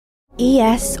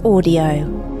ES Audio.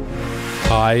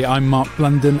 Hi, I'm Mark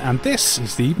Blunden, and this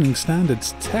is the Evening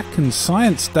Standard's Tech and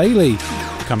Science Daily.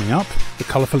 Coming up, the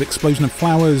colourful explosion of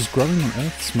flowers growing on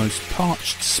Earth's most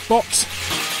parched spot.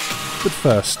 But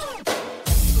first,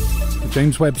 the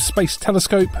James Webb Space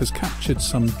Telescope has captured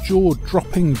some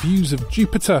jaw-dropping views of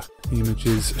Jupiter. The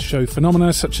images show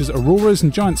phenomena such as auroras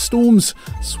and giant storms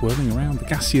swirling around the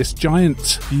gaseous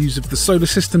giant. Views of the solar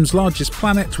system's largest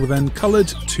planet were then coloured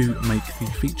to make the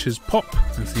features pop,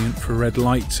 as the infrared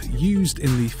light used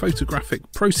in the photographic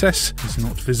process is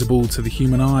not visible to the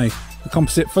human eye. The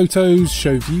composite photos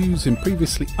show views in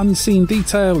previously unseen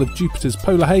detail of Jupiter's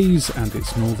polar haze and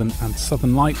its northern and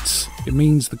southern lights. It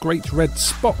means the Great Red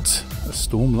Spot, a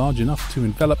storm large enough to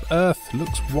envelop Earth,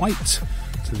 looks white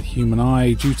to the human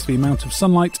eye due to the amount of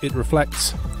sunlight it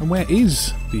reflects. And where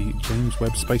is the James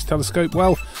Webb Space Telescope?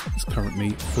 Well, it's currently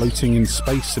floating in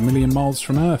space a million miles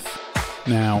from Earth.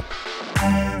 Now,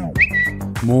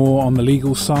 more on the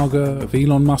legal saga of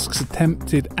Elon Musk's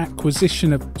attempted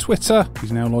acquisition of Twitter.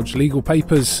 He's now lodged legal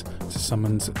papers to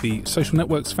summons the social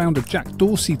network's founder Jack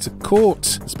Dorsey to court.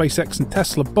 The SpaceX and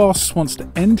Tesla boss wants to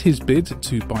end his bid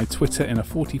to buy Twitter in a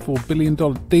 $44 billion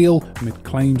deal amid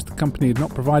claims the company had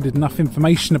not provided enough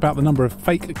information about the number of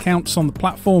fake accounts on the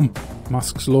platform.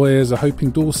 Musk's lawyers are hoping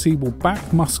Dorsey will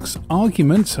back Musk's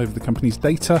argument over the company's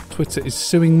data. Twitter is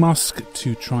suing Musk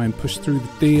to try and push through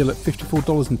the deal at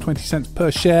 $54.20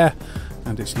 per share,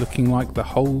 and it's looking like the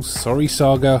whole sorry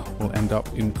saga will end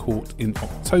up in court in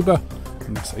October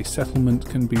unless a settlement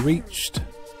can be reached.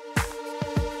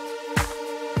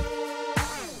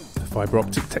 Fibre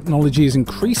optic technology is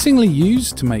increasingly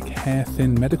used to make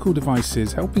hair-thin medical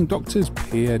devices, helping doctors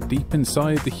peer deep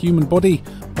inside the human body.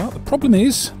 But the problem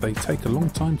is, they take a long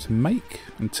time to make,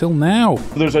 until now.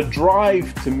 There's a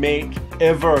drive to make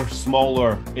ever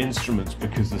smaller instruments,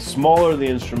 because the smaller the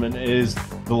instrument is,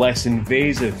 the less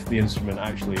invasive the instrument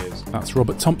actually is. That's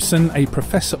Robert Thompson, a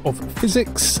professor of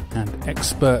physics and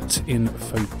expert in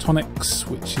photonics,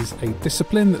 which is a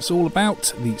discipline that's all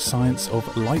about the science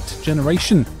of light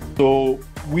generation. So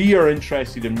we are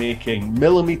interested in making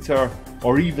millimetre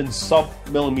or even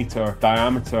sub-millimetre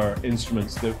diameter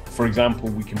instruments that, for example,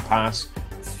 we can pass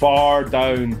far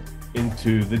down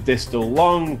into the distal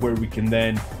lung, where we can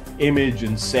then image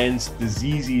and sense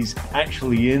diseases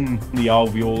actually in the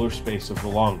alveolar space of the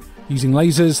lung. Using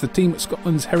lasers, the team at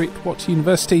Scotland's Heriot-Watt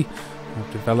University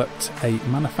have developed a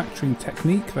manufacturing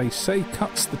technique they say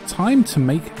cuts the time to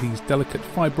make these delicate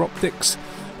fibre optics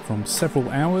from several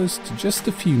hours to just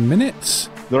a few minutes.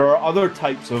 There are other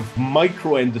types of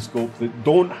microendoscope that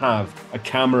don't have a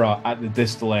camera at the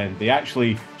distal end. They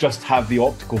actually just have the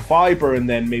optical fibre and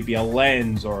then maybe a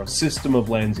lens or a system of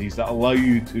lenses that allow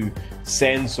you to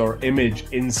sense or image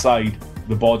inside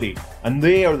the body. And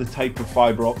they are the type of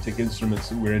fibre optic instruments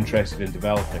that we're interested in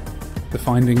developing. The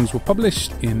findings were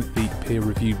published in the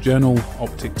peer-reviewed journal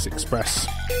Optics Express.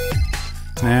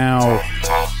 Now,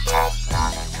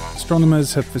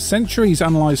 astronomers have for centuries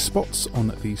analysed spots on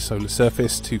the solar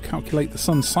surface to calculate the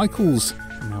sun's cycles.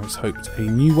 Now it's hoped a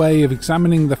new way of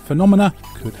examining the phenomena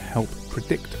could help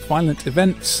predict violent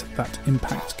events that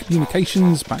impact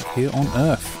communications back here on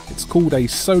Earth. It's called a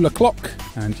solar clock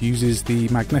and uses the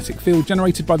magnetic field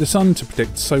generated by the sun to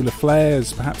predict solar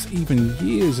flares, perhaps even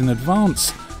years in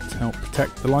advance, to help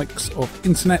protect the likes of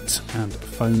internet and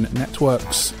phone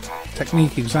networks. The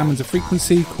technique examines a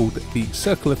frequency called the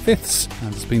Circle of Fifths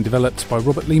and has been developed by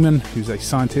Robert Lehman, who's a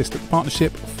scientist at the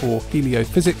Partnership for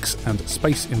Heliophysics and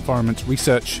Space Environment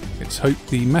Research. It's hoped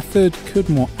the method could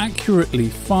more accurately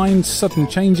find sudden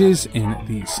changes in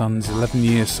the sun's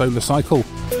 11-year solar cycle.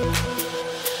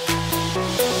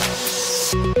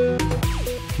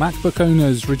 MacBook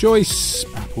owners rejoice.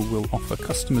 Apple will offer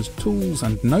customers tools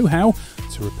and know-how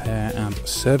to repair and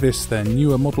service their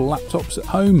newer model laptops at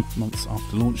home, months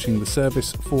after launching the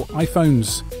service for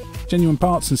iPhones. Genuine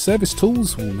parts and service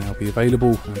tools will now be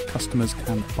available, and customers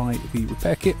can buy the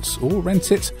repair kits or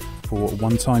rent it for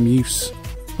one-time use.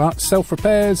 But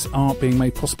self-repairs are being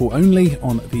made possible only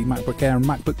on the MacBook Air and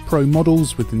MacBook Pro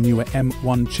models with the newer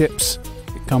M1 chips.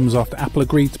 It comes after Apple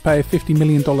agreed to pay a $50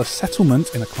 million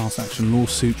settlement in a class action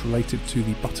lawsuit related to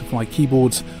the butterfly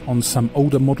keyboards on some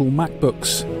older model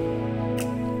MacBooks.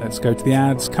 Let's go to the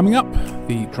ads. Coming up,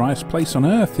 the driest place on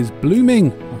Earth is blooming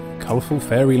like a colourful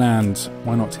fairyland.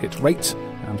 Why not hit rate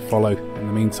and follow in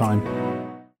the meantime?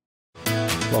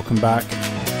 Welcome back.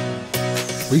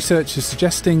 Research is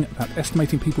suggesting that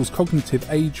estimating people's cognitive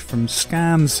age from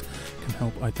scans can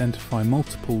help identify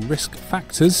multiple risk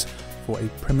factors for a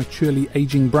prematurely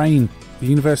ageing brain. The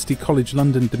University College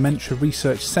London Dementia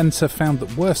Research Centre found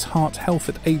that worse heart health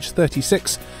at age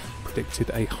 36 predicted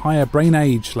a higher brain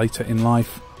age later in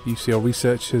life. UCL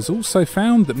researchers also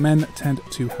found that men tend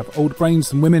to have older brains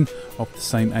than women of the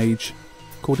same age.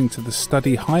 According to the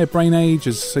study, higher brain age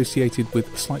is associated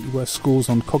with slightly worse scores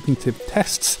on cognitive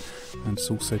tests, and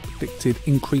it's also predicted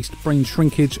increased brain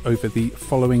shrinkage over the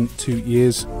following 2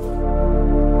 years.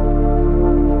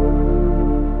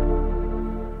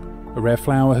 A rare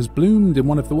flower has bloomed in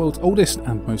one of the world's oldest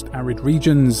and most arid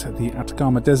regions, the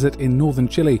Atacama Desert in northern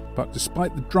Chile. But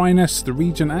despite the dryness, the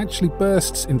region actually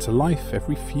bursts into life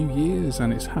every few years,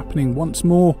 and it's happening once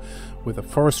more, with a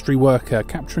forestry worker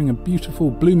capturing a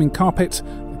beautiful blooming carpet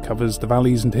that covers the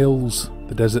valleys and hills.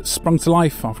 The desert sprung to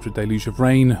life after a deluge of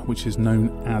rain, which is known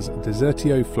as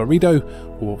Desertio Florido,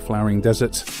 or flowering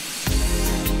desert.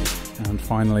 And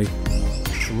finally,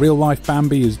 the real-life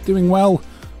Bambi is doing well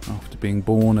after being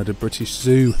born at a British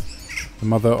zoo. The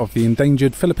mother of the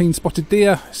endangered Philippine spotted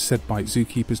deer is said by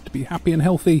zookeepers to be happy and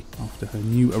healthy after her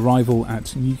new arrival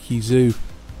at Newquay Zoo.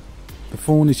 The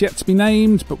fawn is yet to be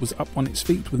named, but was up on its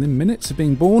feet within minutes of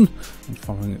being born and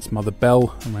following its mother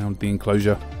Belle around the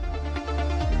enclosure.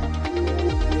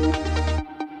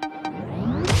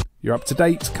 You're up to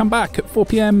date. Come back at 4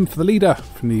 p.m. for the leader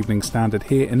from the Evening Standard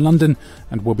here in London,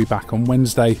 and we'll be back on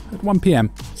Wednesday at 1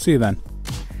 p.m. See you then.